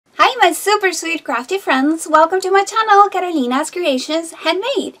my super sweet crafty friends, welcome to my channel, Carolina's Creations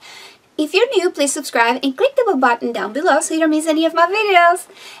Handmade. If you're new, please subscribe and click the bell button down below so you don't miss any of my videos.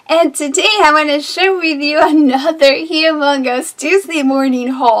 And today I want to share with you another humongous Tuesday morning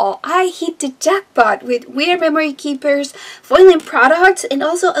haul. I hit the jackpot with Weird Memory Keepers, foiling products, and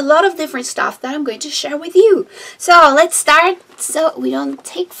also a lot of different stuff that I'm going to share with you. So let's start so we don't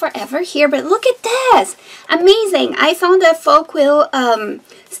take forever here, but look at this! Amazing! I found a foil quill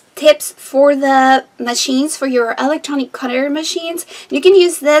tips for the machines, for your electronic cutter machines. You can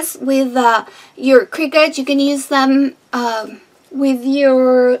use this with your Cricut. You can use them with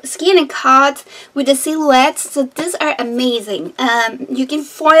your skin and cut, with the silhouettes. So these are amazing. You can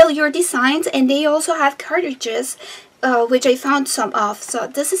foil your designs, and they also have cartridges, which I found some of. So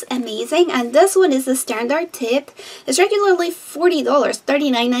this is amazing. And this one is the standard tip. It's regularly $40,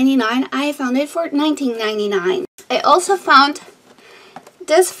 $39.99. I found it for $19.99. I also found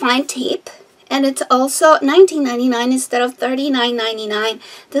this fine tape, and it's also $19.99 instead of $39.99.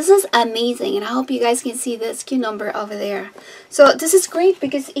 This is amazing, and I hope you guys can see the SKU number over there. So this is great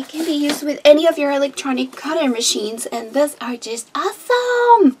because it can be used with any of your electronic cutter machines, and these are just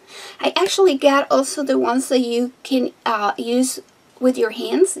awesome. I actually got also the ones that you can use with your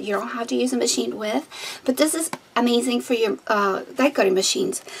hands. You don't have to use a machine with, but this is amazing for your die cutting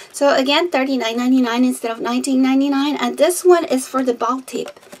machines. So again, $39.99 instead of $19.99, and this one is for the ball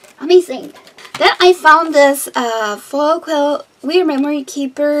tip. Amazing. Then I found this foil quill Weird Memory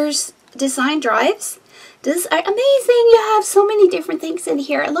Keepers design drives. These are amazing. You have so many different things in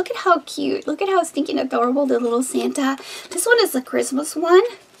here. Look at how cute. Look at how stinking adorable the little Santa. This one is the Christmas one.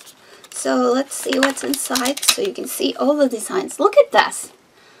 So let's see what's inside so you can see all the designs. Look at this.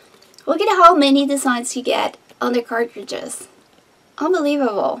 Look at how many designs you get on the cartridges.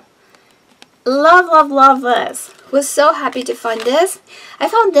 Unbelievable. Love, love, love this. Was so happy to find this. I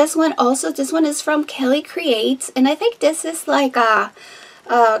found this one also. This one is from Kelly Creates, and I think this is like a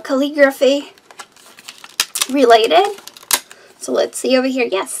calligraphy related. So let's see over here.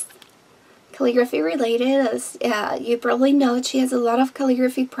 Yes. Calligraphy related, as you probably know, she has a lot of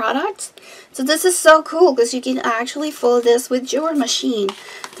calligraphy products. So this is so cool because you can actually fold this with your machine.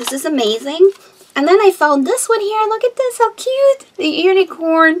 This is amazing. And then I found this one here. Look at this, how cute! The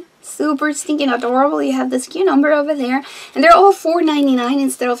unicorn, super stinking adorable. You have the SKU number over there, and they're all $4.99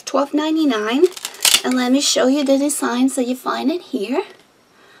 instead of $12.99. And let me show you the designs so you find it here.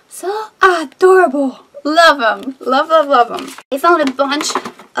 So adorable. Love them. Love, love, love them. I found a bunch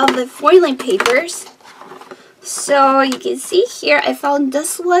of the foiling papers. So you can see here, I found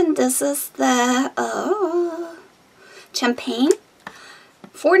this one. This is the champagne.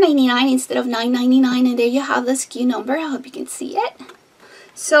 $4.99 instead of $9.99. And there you have the SKU number. I hope you can see it.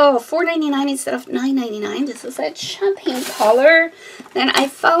 So $4.99 instead of $9.99. This is a champagne color. Then I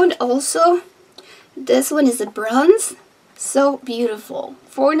found also, this one is a bronze. So beautiful.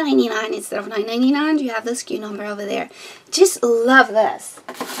 $4.99 instead of $9.99. You have the SKU number over there. Just love this.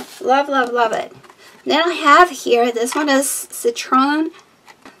 Love, love, love it. Then I have here, this one is citron.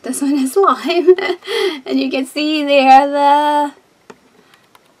 This one is lime. And you can see there the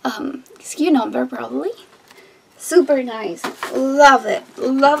SKU number probably. Super nice. Love it.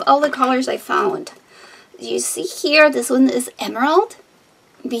 Love all the colors I found. You see here, this one is emerald.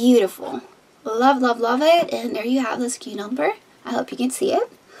 Beautiful. Love, love, love it. And there you have the SKU number. I hope you can see it.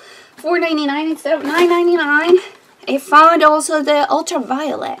 $4.99 instead of $9.99. I found also the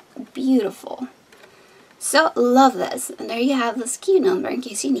ultraviolet. Beautiful. So love this. And there you have the SKU number in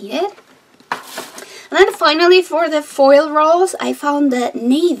case you need it. And then finally for the foil rolls, I found the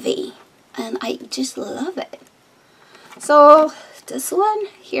navy. And I just love it. So this one,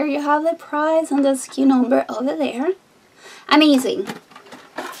 here you have the price and the SKU number over there. Amazing.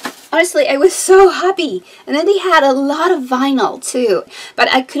 Honestly, I was so happy. And then they had a lot of vinyl too.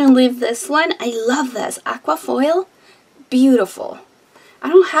 But I couldn't leave this one. I love this. Aqua foil. Beautiful. I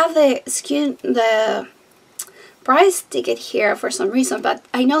don't have the price ticket here for some reason. But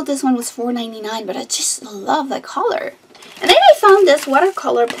I know this one was $4.99. But I just love the color. And then I found this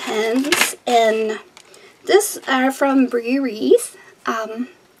watercolor pens. And these are from Breweries.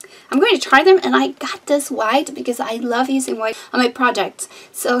 I'm going to try them, and I got this white because I love using white on my projects.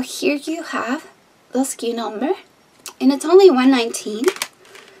 So here you have the SKU number, and it's only $1.19.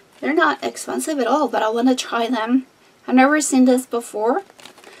 They're not expensive at all, but I want to try them. I've never seen this before.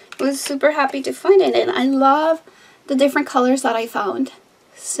 I was super happy to find it, and I love the different colors that I found.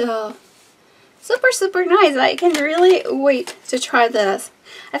 So super, super nice. I can really wait to try this.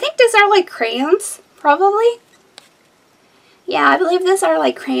 I think these are like crayons, probably. Yeah, I believe these are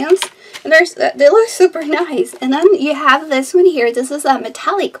like crayons. And they look super nice. And then you have this one here. This is a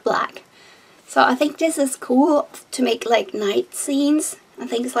metallic black. So I think this is cool to make like night scenes and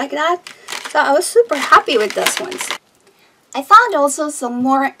things like that. So I was super happy with this one. I found also some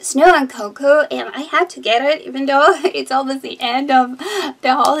more snow and cocoa, and I had to get it even though it's almost the end of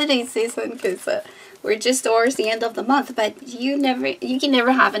the holiday season, because we're just towards the end of the month. But you can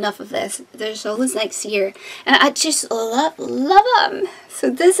never have enough of this. There's always next year, and I just love them. So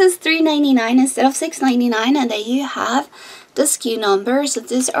this is $3.99 instead of $6.99, and then you have the SKU number. So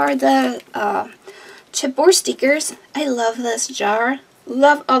these are the chipboard stickers. I love this jar.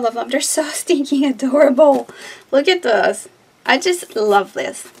 Love all of them. They're so stinking adorable. Look at this. I just love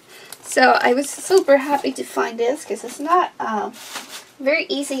this. So I was super happy to find this because it's not very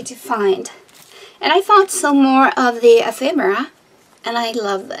easy to find. And I found some more of the ephemera, and I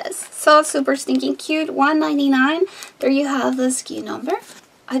love this. So super stinking cute. $1.99. There you have the SKU number.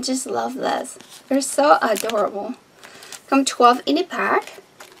 I just love this. They're so adorable. Come 12 in a pack.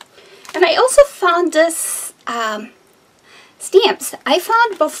 And I also found this stamps. I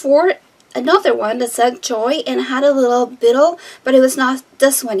found before another one that said joy and had a little beetle, but it was not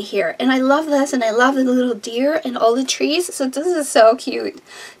this one here. And I love this, and I love the little deer and all the trees. So this is so cute.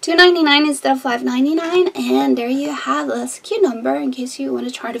 $2.99 instead of $5.99. And there you have the SKU number in case you want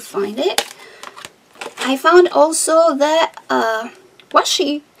to try to find it. I found also the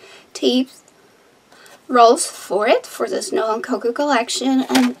washi tape rolls for it, for the Snow and Cocoa collection.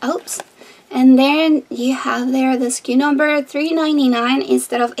 And oops. And then you have there the SKU number, $3.99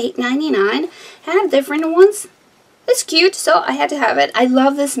 instead of $8.99. I have different ones. It's cute, so I had to have it. I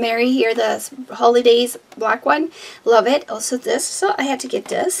love this Mary here, the holidays black one. Love it. Also this, so I had to get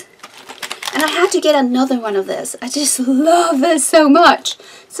this. And I had to get another one of this. I just love this so much.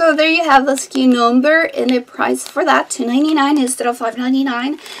 So there you have the SKU number and the price for that, $2.99 instead of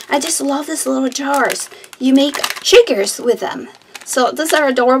 $5.99. I just love these little jars. You make shakers with them. So these are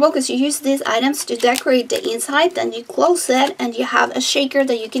adorable because you use these items to decorate the inside, then you close it and you have a shaker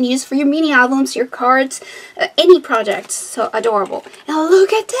that you can use for your mini albums, your cards, any projects. So adorable. Now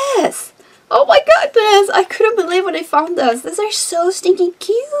look at this. Oh my goodness, I couldn't believe when I found this. These are so stinking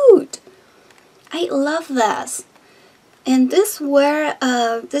cute. I love this. And these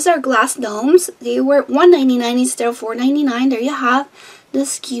are glass domes. They were $1.99 instead of $4.99. There you have the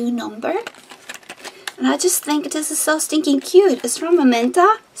SKU number. And I just think this is so stinking cute. It's from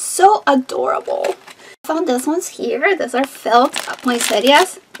Mementa. So adorable. I found these ones here. These are felt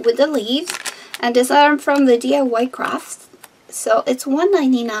poinsettias with the leaves. And these are from the DIY Crafts. So it's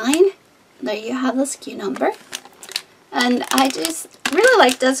 $1.99. There you have the SKU number. And I just really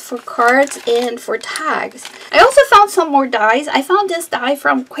like this for cards and for tags. I also found some more dies. I found this die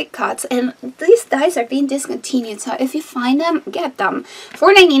from Quick Cuts, and these dies are being discontinued. So if you find them, get them.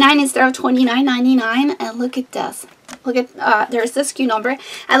 $4.99 instead of $29.99. And look at this. Look at, there's the SKU number.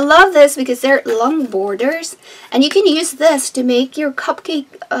 I love this because they're long borders. And you can use this to make your cupcake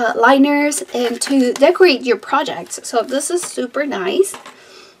liners and to decorate your projects. So this is super nice.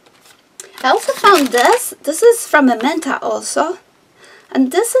 I also found this. This is from Mementa also.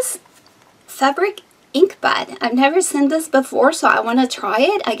 And this is fabric ink pad. I've never seen this before, so I want to try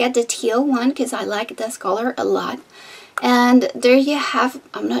it. I get the teal one because I like this color a lot. And there you have,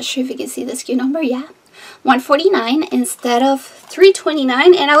 I'm not sure if you can see the SKU number. Yeah. $1.49 instead of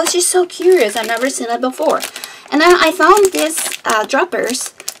 $3.29. And I was just so curious. I've never seen it before. And then I found these droppers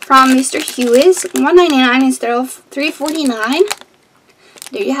from Mr. Huey's. $1.99 instead of $3.49.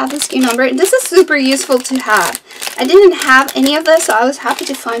 There you have the SKU number. This is super useful to have. I didn't have any of this, so I was happy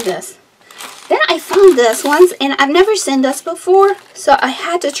to find this. Then I found this ones, and I've never seen this before, so I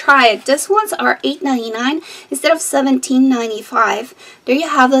had to try it. These ones are $8.99 instead of $17.95. There you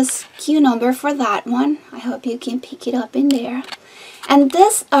have the SKU number for that one. I hope you can pick it up in there. And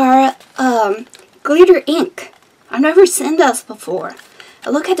these are glitter ink. I've never seen this before.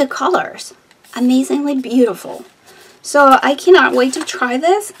 Look at the colors. Amazingly beautiful. So I cannot wait to try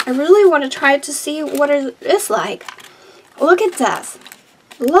this. I really want to try it to see what it is like. Look at this.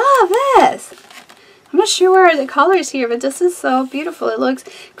 Love this. I'm not sure where are the colors here, but this is so beautiful. It looks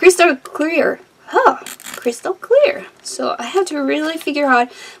crystal clear. Oh, crystal clear. So I have to really figure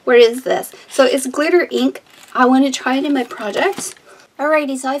out where is this. So it's glitter ink. I want to try it in my projects.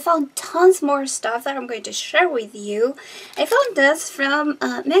 Alrighty, so I found tons more stuff that I'm going to share with you. I found this from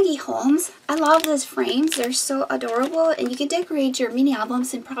Maggie Holmes. I love these frames. They're so adorable, and you can decorate your mini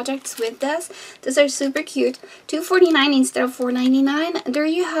albums and projects with this. These are super cute. $2.49 instead of $4.99. There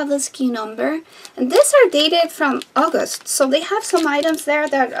you have the SKU number. And these are dated from August, so they have some items there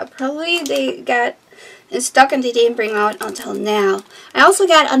that probably they got in stock and they didn't bring out until now. I also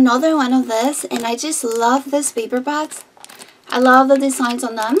got another one of this, and I just love this paper bags. I love the designs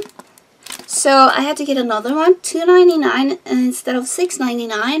on them. So I had to get another one, $2.99 instead of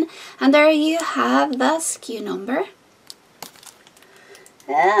 $6.99. And there you have the SKU number.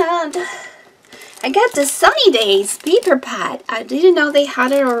 And I got the Sunny Days paper pad. I didn't know they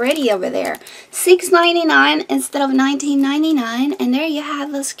had it already over there. $6.99 instead of $19.99. And there you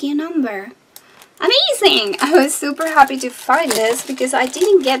have the SKU number. Amazing! I was super happy to find this because I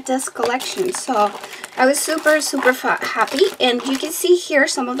didn't get this collection. So I was super happy. And you can see here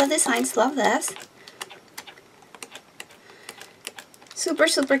some of the designs. Love this.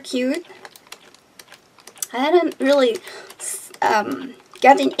 Super cute. I hadn't really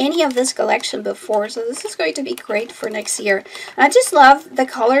gotten any of this collection before, so this is going to be great for next year. I just love the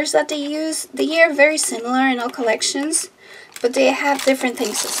colors that they use. They are very similar in all collections, but they have different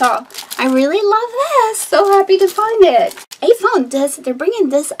things. So I really love this. So happy to find it. I found this. They're bringing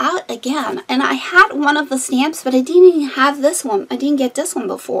this out again, and I had one of the stamps, but I didn't have this one. I didn't get this one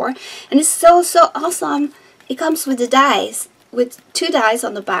before, and it's so awesome. It comes with the dies, with 2 dies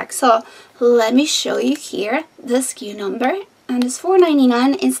on the back. So let me show you here the SKU number. And it's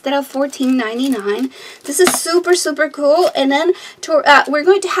 $4.99 instead of $14.99. This is super cool. And then we're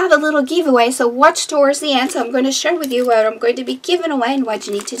going to have a little giveaway, so watch towards the end. So I'm going to share with you what I'm going to be giving away and what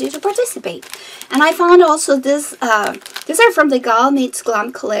you need to do to participate. And I found also this. These are from the Gal Meets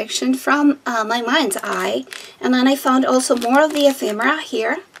Glam collection from My Mind's Eye. And then I found also more of the ephemera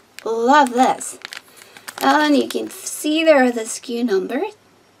here. Love this. And you can see there the SKU number.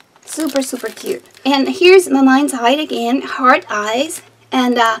 Super cute. And here's My Mind's Eye again, heart eyes.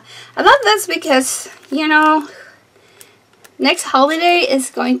 And I love this because, you know, next holiday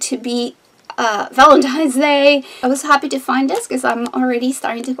is going to be Valentine's Day. I was happy to find this because I'm already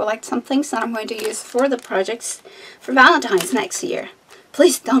starting to collect some things that I'm going to use for the projects for Valentine's next year.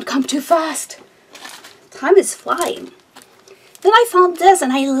 Please don't come too fast. Time is flying. Then I found this,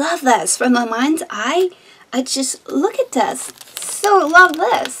 and I love this from My Mind's Eye. I just, look at this. So love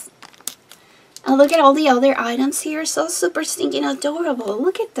this. And look at all the other items here. So super stinking adorable.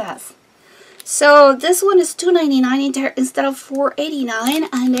 Look at this. So this one is $2.99 instead of $4.89.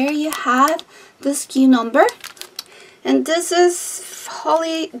 And there you have the SKU number. And this is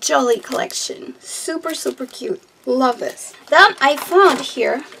Holly Jolly collection. Super cute. Love this. Then I found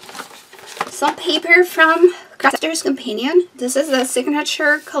here some paper from Crafter's Companion. This is a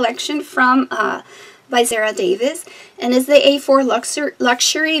signature collection from by Sarah Davis, and it's the A4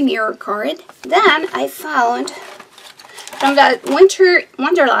 luxury mirror card. Then I found from the Winter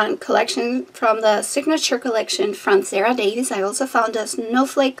Wonderland collection, from the signature collection from Sarah Davis, I also found a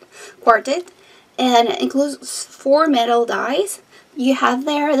snowflake quartet, and it includes 4 metal dies. You have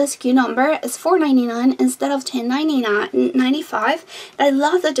there the SKU number is $4.99 instead of $10.95. I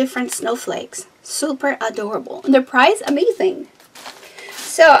love the different snowflakes. Super adorable. And the price, amazing.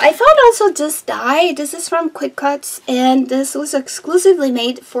 So I found also this die. This is from Quick Cuts, and this was exclusively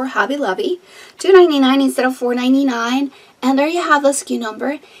made for Hobby Lobby. $2.99 instead of $4.99. And there you have the SKU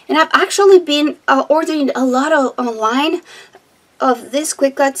number. And I've actually been ordering a lot of online of these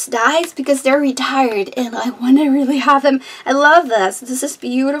Quick Cuts dies because they're retired and I want to really have them. I love this. This is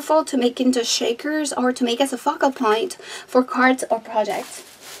beautiful to make into shakers or to make as a focal point for cards or projects.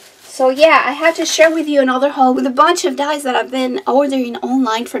 So yeah, I had to share with you another haul with a bunch of dies that I've been ordering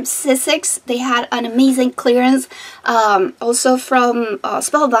online from Sizzix. They had an amazing clearance, also from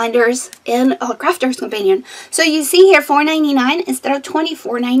Spellbinders and Crafter's Companion. So you see here $4.99 instead of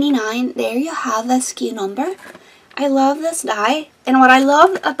 $24.99. There you have the SKU number. I love this die, and what I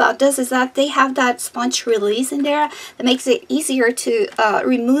love about this is that they have that sponge release in there that makes it easier to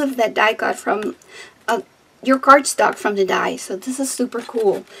remove that die cut from your cardstock from the die. So this is super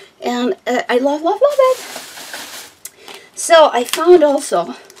cool, and I love it. So I found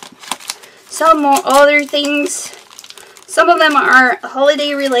also some more other things. Some of them are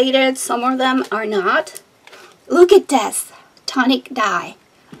holiday related, some of them are not. Look at this tonic die.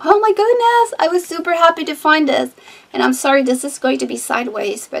 Oh my goodness, I was super happy to find this. And I'm sorry, this is going to be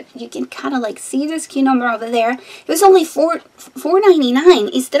sideways, but you can kind of like see the SKU number over there. It was only $4.99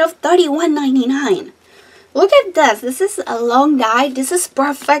 instead of $31.99. Look at this. This is a long die. This is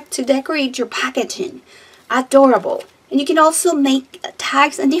perfect to decorate your packaging. Adorable. And you can also make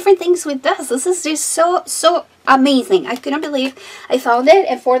tags and different things with this. This is just so amazing. I couldn't believe I found it.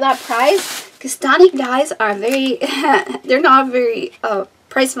 And for that price, because tonic dies are very, they're not very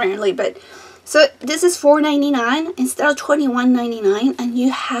price friendly, but so this is $4.99 instead of $21.99, and you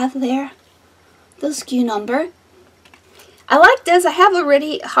have there the SKU number. I like this. I have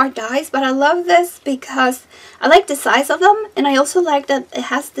already hard dies, but I love this because I like the size of them, and I also like that it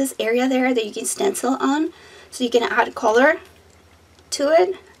has this area there that you can stencil on, so you can add color to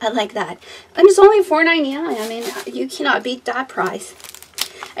it. I like that. And it's only $4.99. I mean, you cannot beat that price.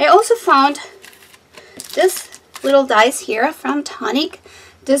 I also found this little dice here from Tonic.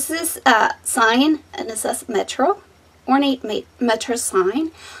 This is a sign, and it says Metro. Ornate Metro sign.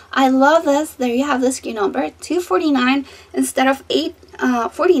 I love this. There you have the SKU number, $2.49 instead of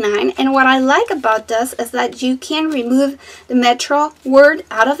 $8.49. And what I like about this is that you can remove the Metro word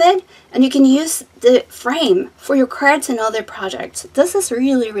out of it, and you can use the frame for your cards and other projects. This is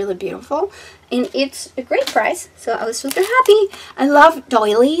really, really beautiful, and it's a great price, so I was super happy. I love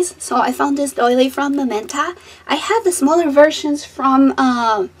doilies, so I found this doily from Mementa. I had the smaller versions from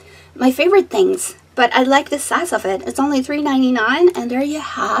My Favorite Things, but I like the size of it. It's only $3.99, and there you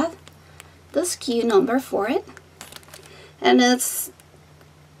have the SKU number for it. And it's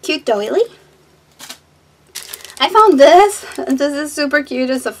cute doily. I found this. This is super cute.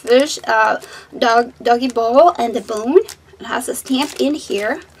 It's a fish, doggy bowl, and the bone. It has a stamp in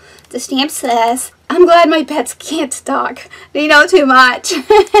here. The stamp says, "I'm glad my pets can't talk. They know too much."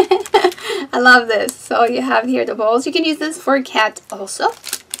 I love this. So you have here the bowls. You can use this for a cat also.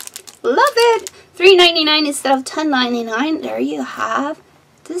 Love it. $3.99 instead of $10.99. There you have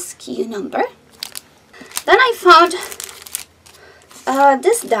the SKU number. Then I found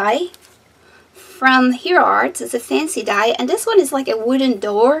this die from Hero Arts. It's a fancy die, and this one is like a wooden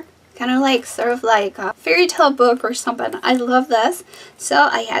door, kind of like sort of like a fairy tale book or something. I love this, so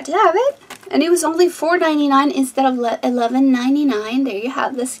I had to have it, and it was only $4.99 instead of $11.99. There you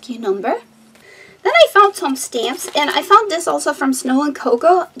have the SKU number. Then I found some stamps, and I found this also from Snow and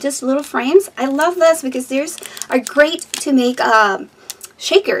Cocoa, just little frames. I love this because these are great to make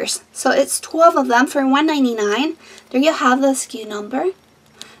shakers. So it's 12 of them for $1.99. There you have the SKU number.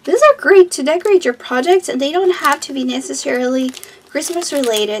 These are great to decorate your projects, and they don't have to be necessarily Christmas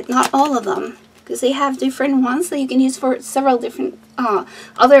related, not all of them, because they have different ones that you can use for several different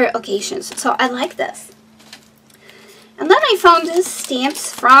other occasions. So I like this. And then I found these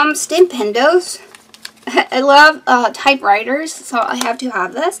stamps from Stampendos. I love typewriters, so I have to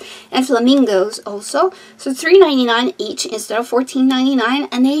have this, and flamingos also. So $3.99 each instead of $14.99,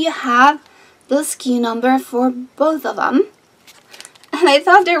 and there you have the SKU number for both of them. And I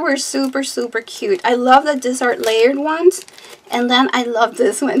thought they were super, super cute. I love that these are layered ones, and then I love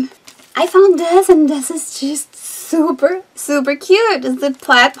this one. I found this, and this is just super, super cute. It's the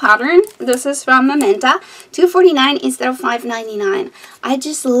plaid pattern. This is from Mementa. $2.49 instead of $5.99. I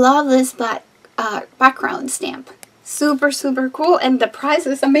just love this background stamp. Super, super cool, and the price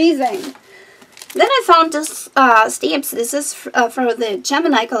is amazing. Then I found this stamps. This is for the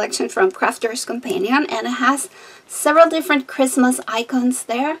Gemini collection from Crafter's Companion, and it has several different Christmas icons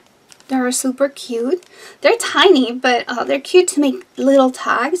there. They're super cute. They're tiny, but they're cute to make little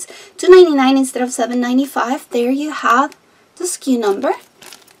tags. $2.99 instead of $7.95. There you have the SKU number.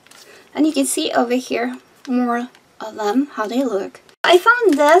 And you can see over here more of them, how they look. I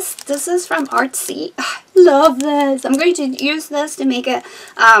found this. This is from Artsy. Love this. I'm going to use this to make a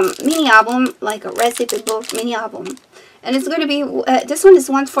mini album, like a recipe book mini album. And it's going to be, this one is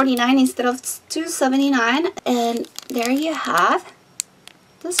 $1.49 instead of $2.79. And there you have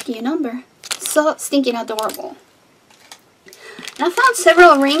the SKU number. So stinking adorable. And I found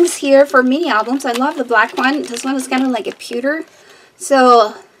several rings here for mini albums. I love the black one. This one is kind of like a pewter.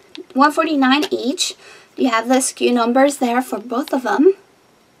 So $1.49 each. You have the SKU numbers there for both of them.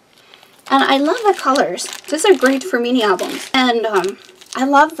 And I love the colors. These are great for mini albums. And I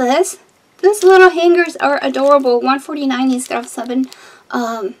love this. These little hangers are adorable. $1.49 instead of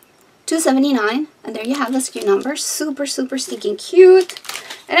 $2.79. And there you have the SKU numbers. Super, super stinking cute.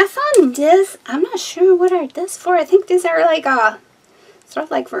 And I found this. I'm not sure what are this for. I think these are like sort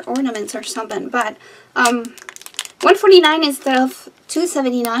of like for ornaments or something. But $1.49 instead of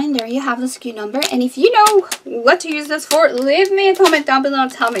 $2.79. There you have the SKU number. And if you know what to use this for, leave me a comment down below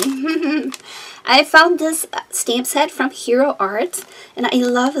and tell me. I found this stamp set from Hero Arts, and I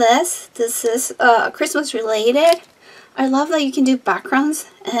love this. This is Christmas related. I love that you can do backgrounds,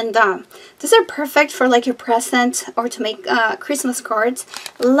 and these are perfect for like your present or to make Christmas cards.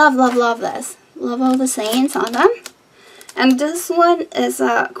 Love, love, love this. Love all the sayings on them. And this one is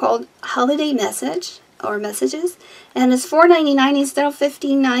called Holiday Message or Messages, and it's $4.99 instead of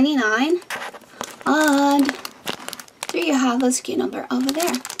 $15.99. And there you have the SKU number over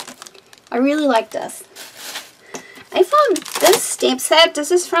there. I really like this. I found this stamp set.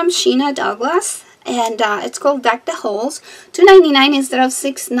 This is from Sheena Douglas, and it's called Deck the Holes. $2.99 instead of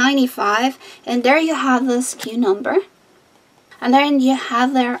 $6.95. And there you have the SKU number. And then you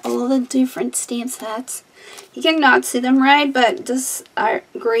have there all the different stamp sets. You cannot see them right, but these are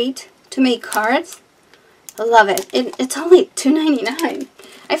great to make cards. I love it. It's only $2.99.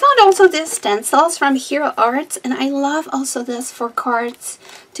 I found also these stencils from Hero Arts, and I love also this for cards,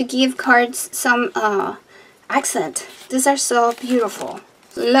 to give cards some accent. These are so beautiful.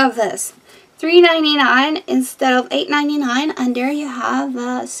 Love this. $3.99 instead of $8.99, and there you have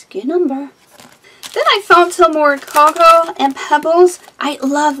the SKU number. Then I found some more cocoa and pebbles. I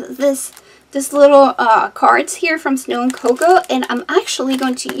love this little cards here from Snow and Cocoa, and I'm actually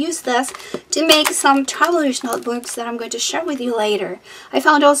going to use this to make some traveler's notebooks that I'm going to share with you later. I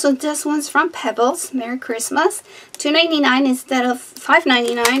found also this one's from Pebbles. Merry Christmas. $2.99 instead of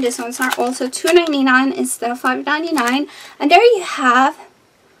 $5.99. These ones are also $2.99 instead of $5.99. And there you have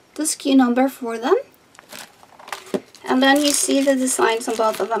the SKU number for them. And then you see the designs on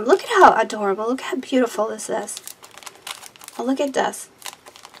both of them. Look at how adorable. Look how beautiful this is. Oh, look at this.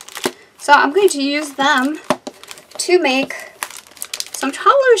 So I'm going to use them to make some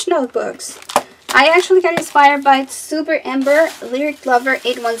traveler's notebooks. I actually got inspired by Super Ember Lyric Lover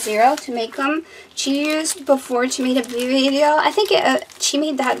 810 to make them. She used before to make a video. I think she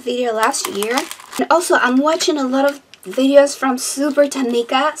made that video last year. And also I'm watching a lot of videos from Super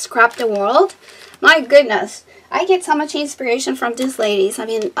Tamika Scrap the World. My goodness, I get so much inspiration from these ladies. I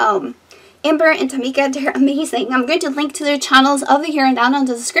mean, Amber and Tamika, they're amazing. I'm going to link to their channels over here and down in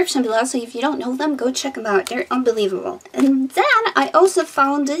the description below, so if you don't know them, go check them out. They're unbelievable. And then I also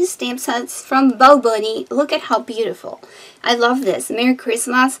found these stamp sets from Bow Bunny. Look at how beautiful. I love this. Merry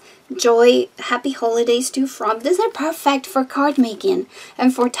Christmas, Joy, Happy Holidays to From. These are perfect for card making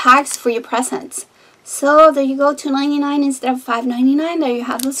and for tags for your presents. So there you go, $2.99 instead of $5.99. There you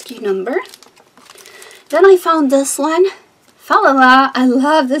have the SKU number. Then I found this one. Falala, I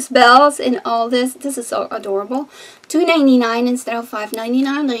love these bells and all this. This is so adorable. $2.99 instead of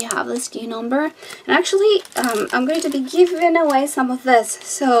 $5.99. There you have the SKU number. And actually, I'm going to be giving away some of this.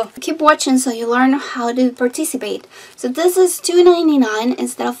 So keep watching so you learn how to participate. So this is $2.99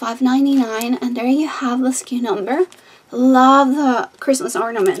 instead of $5.99. And there you have the SKU number. Love the Christmas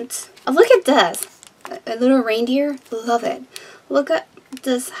ornaments. Oh, look at this. A little reindeer. Love it. Look at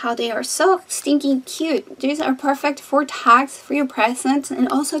this, how they are so stinking cute. These are perfect for tags, for your presents, and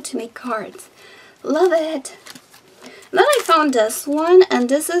also to make cards. Love it. Then I found this one, and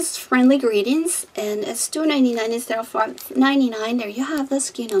this is Friendly Greetings, and it's $2.99 instead of $5.99. There you have the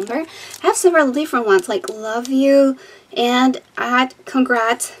SKU number. I have several different ones like love you, and add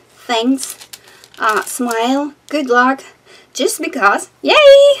congrats, thanks, smile, good luck, just because, yay,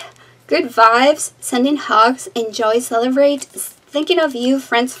 good vibes, sending hugs, enjoy, celebrate, thinking of you,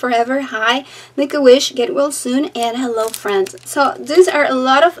 friends forever, hi, make a wish, get well soon, and hello friends. So these are a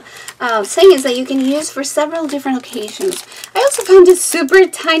lot of sayings that you can use for several different occasions. I also found these super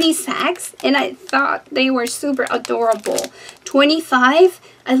tiny sacks, and I thought they were super adorable. 25.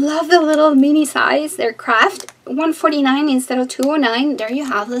 I love the little mini size. They're craft. $149 instead of $209. There you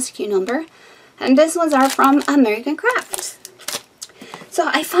have the SKU number. And these ones are from American Crafts. So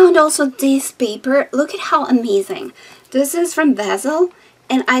I found also this paper. Look at how amazing. This is from Basil,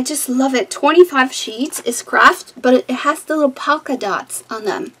 and I just love it. 25 sheets. It's craft, but it has the little polka dots on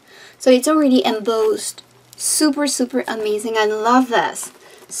them. So it's already embossed. Super, super amazing. I love this.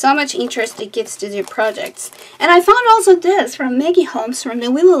 So much interest it gives to their projects. And I found also this from Maggie Holmes from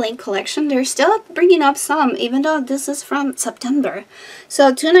the Willow Lane collection. They're still bringing up some, even though this is from September.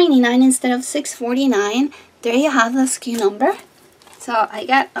 So $2.99 instead of $6.49. There you have the SKU number. So I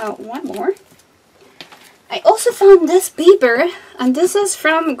got one more. I also found this paper, and this is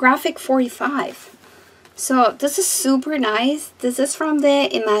from Graphic 45. So this is super nice. This is from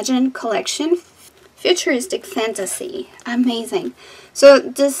the Imagine collection, Futuristic Fantasy. Amazing. So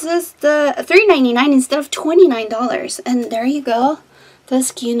this is the $3.99 instead of $29. And there you go, the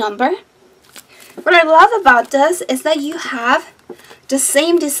SKU number. What I love about this is that you have the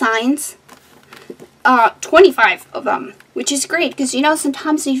same designs, 25 of them, which is great because, you know,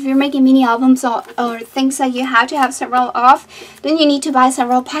 sometimes if you're making mini albums or things that you have to have several of, then you need to buy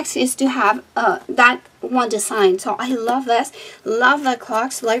several packages to have that one design. So I love this. Love the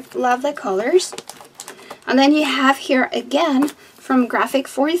clocks. Love the colors. And then you have here again from Graphic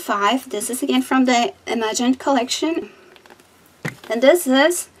 45. This is again from the Imagine collection. And this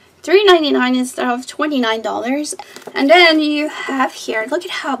is $3.99 instead of $29. And then you have here, look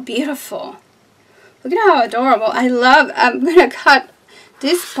at how beautiful. Look at how adorable. I love, I'm going to cut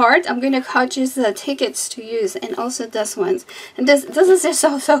this part. I'm going to cut just the tickets to use, and also this ones. And this is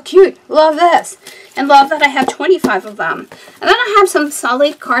just so cute. Love this. And love that I have 25 of them. And then I have some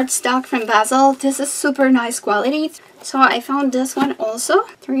solid cardstock from Basil. This is super nice quality. So I found this one also,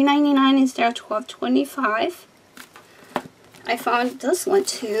 $3.99 instead of $12.25. I found this one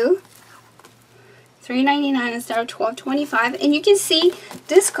too, $3.99 instead of $12.25. And you can see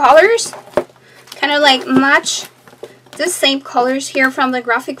these colors kind of like match the same colors here from the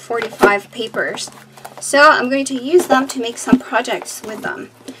Graphic 45 papers. So I'm going to use them to make some projects with them.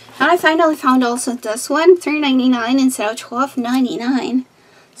 And I finally found also this one, $3.99 instead of $12.99.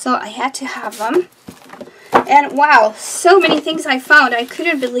 So I had to have them. And wow, so many things I found. I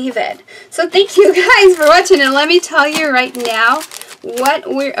couldn't believe it. So thank you guys for watching. And let me tell you right now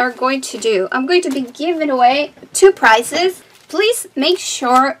what we are going to do. I'm going to be giving away 2 prizes. Please make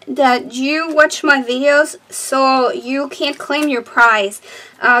sure that you watch my videos so you can claim your prize.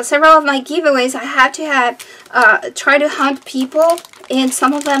 Several of my giveaways I had to try to hunt people, and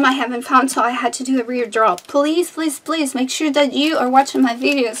some of them I haven't found, so I had to do a rear draw. Please, please, please make sure that you are watching my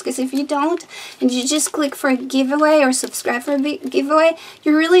videos, because if you don't and you just click for a giveaway or subscribe for a giveaway,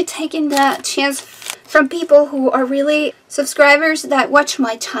 you're really taking the chance from people who are really subscribers that watch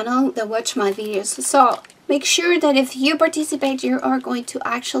my channel, that watch my videos. So make sure that if you participate, you are going to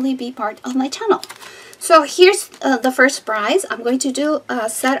actually be part of my channel. So here's the first prize. I'm going to do a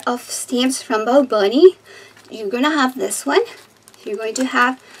set of stamps from Bow Bunny. You're going to have this one. You're going to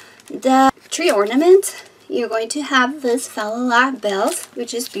have the tree ornament. You're going to have this Falala bells,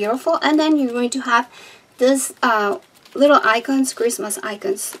 which is beautiful. And then you're going to have this little icons, Christmas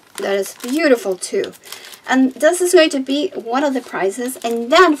icons. That is beautiful too. And this is going to be one of the prizes.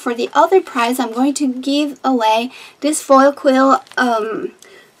 And then for the other prize, I'm going to give away this foil quill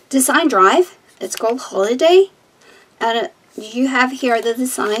design drive. It's called Holiday. And you have here the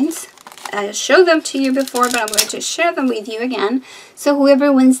designs. I showed them to you before, but I'm going to share them with you again. So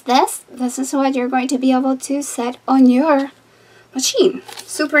whoever wins this is what you're going to be able to set on your machine.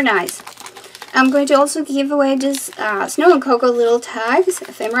 Super nice. I'm going to also give away this Snow and Cocoa little tags,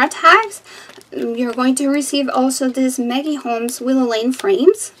 ephemera tags. You're going to receive also this Maggie Holmes Willow Lane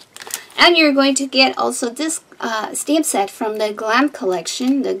frames. And you're going to get also this stamp set from the Glam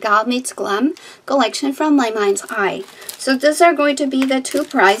collection, the Gal Meets Glam collection from My Mind's Eye. So these are going to be the 2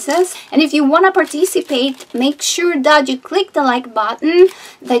 prizes. And if you want to participate, make sure that you click the like button,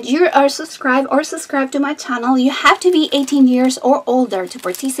 that you are subscribed or subscribe to my channel. You have to be 18 years or older to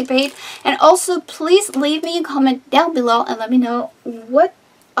participate. And also please leave me a comment down below and let me know what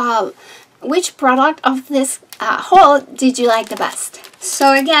which product of this haul did you like the best.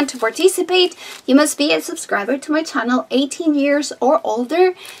 So again, to participate, you must be a subscriber to my channel, 18 years or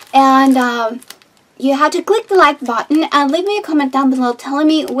older, and you have to click the like button and leave me a comment down below telling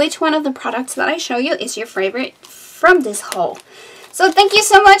me which one of the products that I show you is your favorite from this haul. So thank you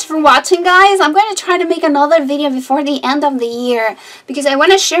so much for watching, guys. I'm going to try to make another video before the end of the year because I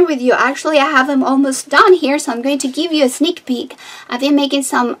want to share with you. Actually, I have them almost done here, so I'm going to give you a sneak peek. I've been making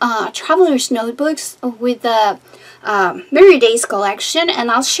some traveler's notebooks with the Merry Days collection,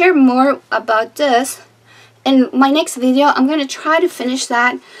 and I'll share more about this in my next video. I'm going to try to finish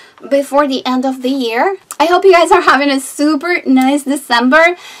that before the end of the year. I hope you guys are having a super nice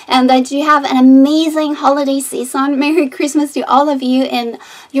December and that you have an amazing holiday season. Merry Christmas to all of you and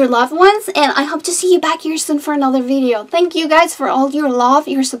your loved ones, and I hope to see you back here soon for another video. Thank you guys for all your love,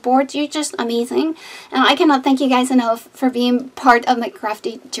 your support. You're just amazing, and I cannot thank you guys enough for being part of my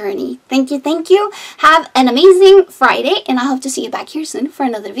crafty journey. Thank you, thank you. Have an amazing Friday, and I hope to see you back here soon for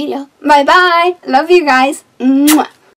another video. Bye bye. Love you guys. Mwah.